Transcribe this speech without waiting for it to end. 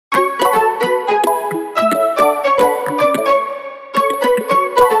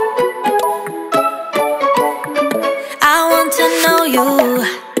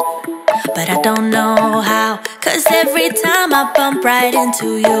I bump right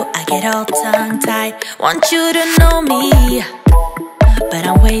into you, I get all tongue-tied. Want you to know me, but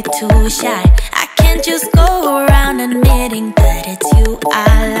I'm way too shy. I can't just go around admitting that it's you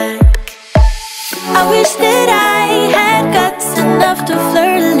I like. I wish that I had guts enough to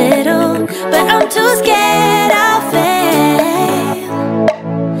flirt a little, but I'm too scared I'll fail.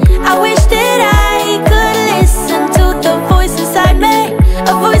 I wish that I could listen to the voice inside me,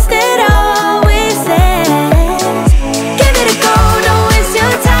 a voice that always says, give it a go, don't waste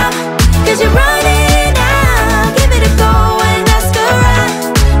your time, 'cause you're running out. Give it a go and ask her out,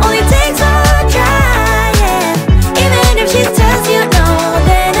 only takes one try, yeah. Even if she tells you no,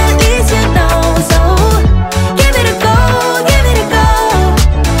 then at least you know. So give it a go, give it a go.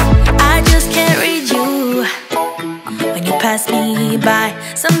 I just can't read you when you pass me by.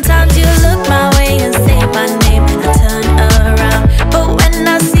 Sometimes you look my way and say my name and I turn around, but when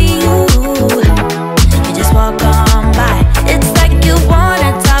I see you, you just walk on by. It's like you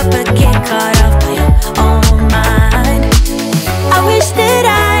wanna talk but get caught off by your own mind. I wish that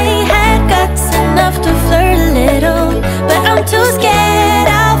I had guts enough to flirt a little, but I'm too scared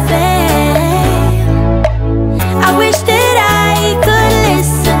I'll fail. I wish that I could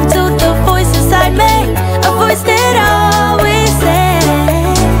listen to the voice inside me, a voice that always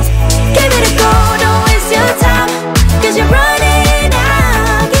says, give it a go, don't waste your time, 'cause you're running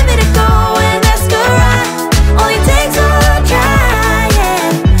out. Give it a go and ask her out, only takes one try,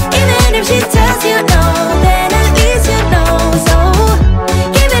 yeah. Even if she tells you no, then at least you know. So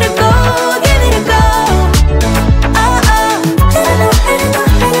give it a go, give it a go. Oh, oh. Let her know, let her know,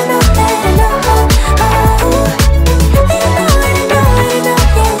 let her know, let her know. Oh, let her know, let her know, let her know.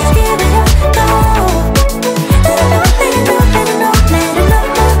 Yeah, just give it a go. Let her know, let her know, let her know, let her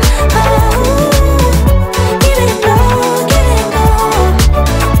know. Oh, give it a go, give it a go.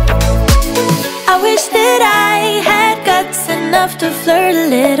 I wish that I had guts enough to flirt a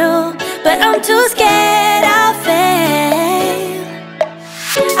little, but I'm too scared I'll fail.